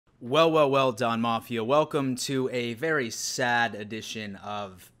Well, Don Mafia. Welcome to a very sad edition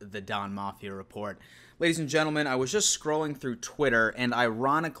of the Don Mafia Report. Ladies and gentlemen, I was just scrolling through Twitter, and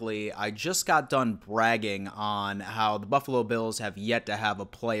ironically, I just got done bragging on how the Buffalo Bills have yet to have a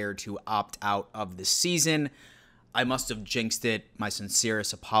player to opt out of the season. I must have jinxed it. My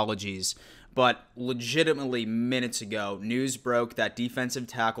sincerest apologies. But legitimately minutes ago, news broke that defensive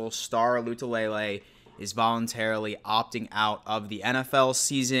tackle Star Lotulelei is voluntarily opting out of the NFL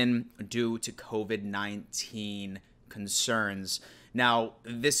season due to COVID-19 concerns. Now,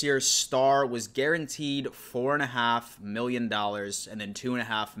 this year's Star was guaranteed $4.5 million and then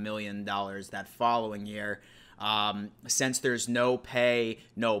 $2.5 million that following year. Since there's no pay,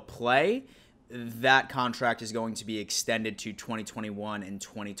 no play, that contract is going to be extended to 2021 and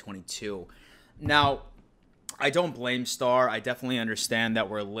 2022. Now, I don't blame Star. I definitely understand that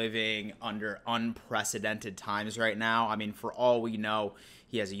we're living under unprecedented times right now. I mean, for all we know,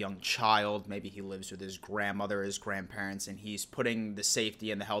 he has a young child. Maybe he lives with his grandmother, his grandparents, and he's putting the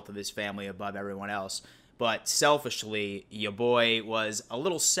safety and the health of his family above everyone else. But selfishly, your boy was a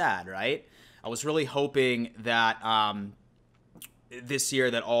little sad, right? I was really hoping that this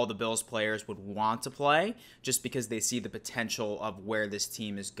year that all the Bills players would want to play just because they see the potential of where this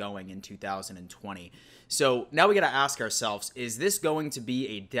team is going in 2020. So now we got to ask ourselves, is this going to be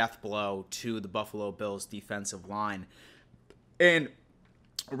a death blow to the Buffalo Bills defensive line? And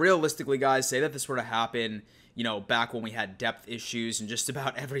realistically, guys, say that this were to happen, back when we had depth issues in just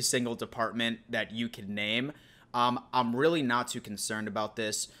about every single department that you could name. I'm really not too concerned about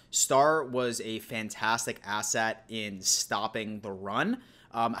this. Star was a fantastic asset in stopping the run.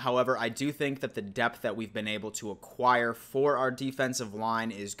 However, I do think that the depth that we've been able to acquire for our defensive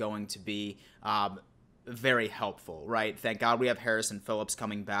line is going to be very helpful, right? Thank God we have Harrison Phillips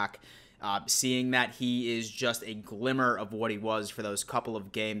coming back. Seeing that he is just a glimmer of what he was for those couple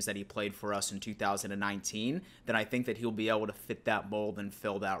of games that he played for us in 2019, then I think that he'll be able to fit that mold and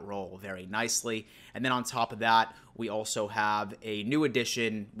fill that role very nicely. And then on top of that, we also have a new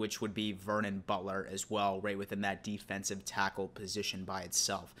addition, which would be Vernon Butler as well, right within that defensive tackle position by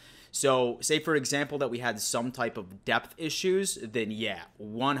itself. So say, for example, that we had some type of depth issues, then yeah,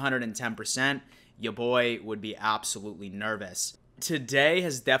 110%, your boy would be absolutely nervous. Today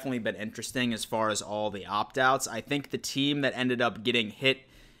has definitely been interesting as far as all the opt-outs. I think the team that ended up getting hit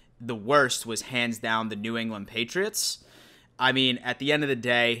the worst was hands down the New England Patriots. I mean, at the end of the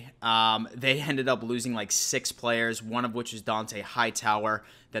day, they ended up losing like 6 players, one of which is Dante Hightower.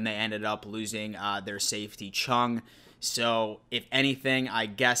 Then they ended up losing their safety Chung. So if anything, I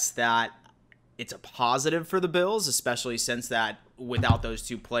guess that it's a positive for the Bills, especially since that without those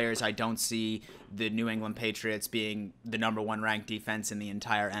 2 players, I don't see the New England Patriots being the #1 ranked defense in the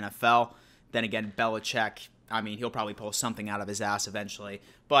entire NFL. Then again, Belichick, I mean, he'll probably pull something out of his ass eventually.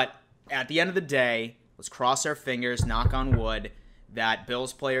 But at the end of the day, let's cross our fingers, knock on wood, that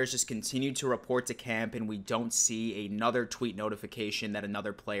Bills players just continue to report to camp and we don't see another tweet notification that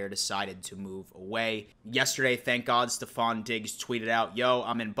another player decided to move away. Yesterday, thank God, Stephon Diggs tweeted out, "Yo,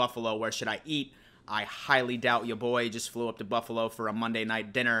 I'm in Buffalo, where should I eat?" I highly doubt your boy just flew up to Buffalo for a Monday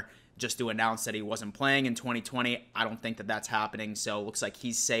night dinner just to announce that he wasn't playing in 2020. I don't think that that's happening, so it looks like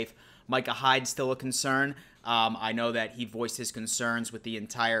he's safe. Micah Hyde's still a concern. I know that he voiced his concerns with the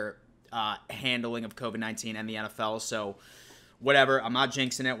entire handling of COVID-19 and the NFL, so whatever. I'm not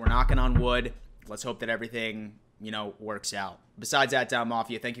jinxing it. We're knocking on wood. Let's hope that everything, works out. Besides that, Down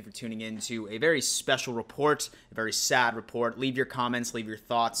Mafia, thank you for tuning in to a very special report, a very sad report. Leave your comments, leave your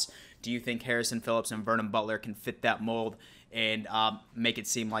thoughts. Do you think Harrison Phillips and Vernon Butler can fit that mold and make it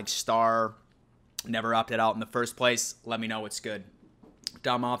seem like Star never opted out in the first place? Let me know what's good.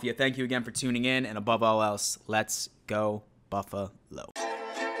 Down Mafia, thank you again for tuning in, and above all else, let's go Buffalo.